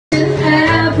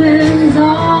happens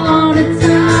all the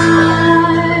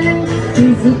time.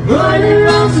 It's a burning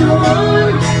round to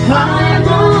one. I'm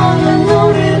all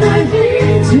alone and I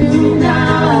need you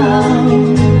now.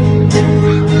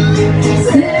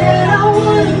 Said I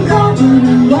wouldn't go, but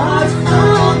I lost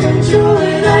all control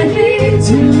and I need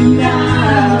you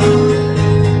now.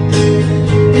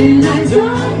 And I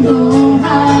don't know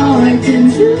how I can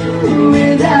do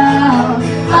without.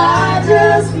 I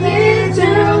just need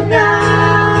you now.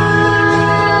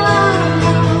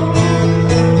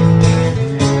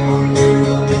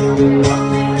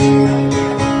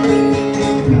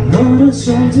 On a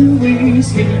shoulder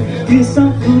whiskey, you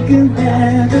stop looking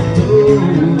at the door.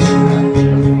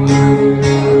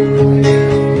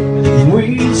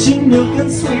 Wishing you can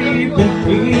sleep and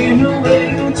be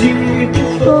away you did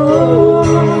before.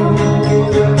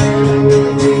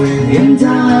 And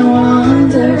I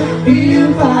wonder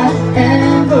if I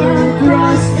ever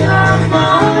crossed your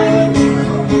mind.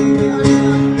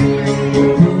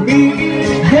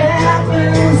 It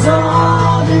happens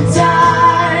all the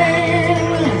time.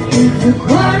 It's a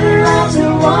quarter after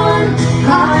one.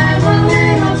 I'm a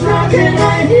little drunk and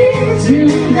I need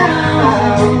you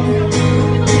now.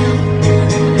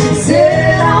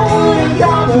 Said I wouldn't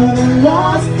go, but I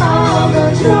lost all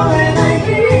control and I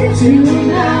need you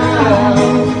now.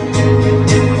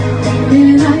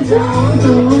 And I don't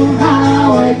know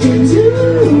how I can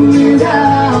do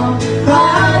without.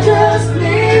 I just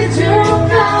need you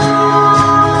now.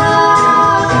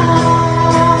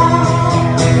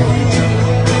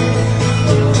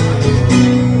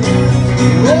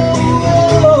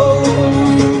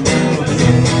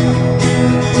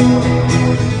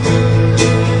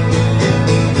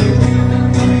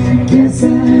 Guess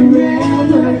I'd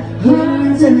rather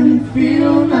hurt than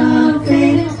feel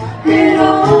nothing at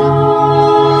all.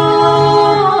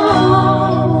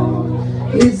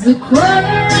 It's the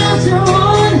quarter after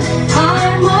one.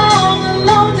 I'm all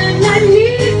alone and I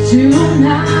need you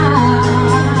now.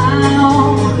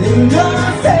 And I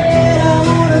said I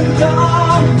wouldn't go,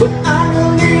 but I'm a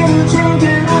little drunk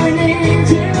and I need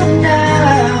you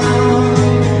now.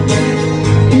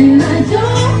 And I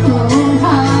don't know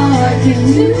how I can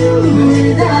do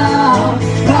without.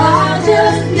 I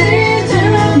just need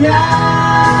you now.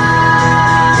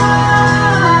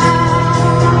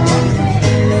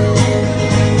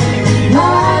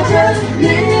 I just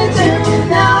need you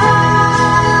now.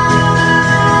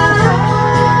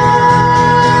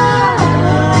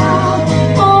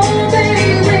 Oh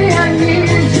baby, I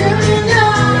need you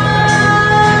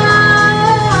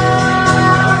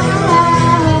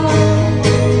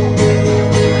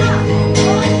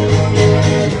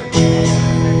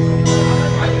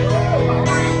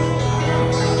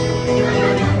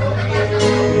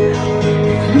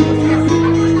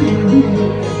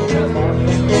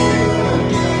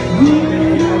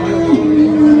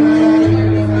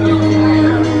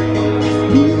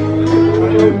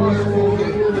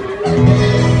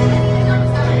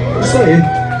Isso aí,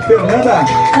 Fernanda.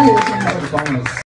 Valeu, gente. Palmas.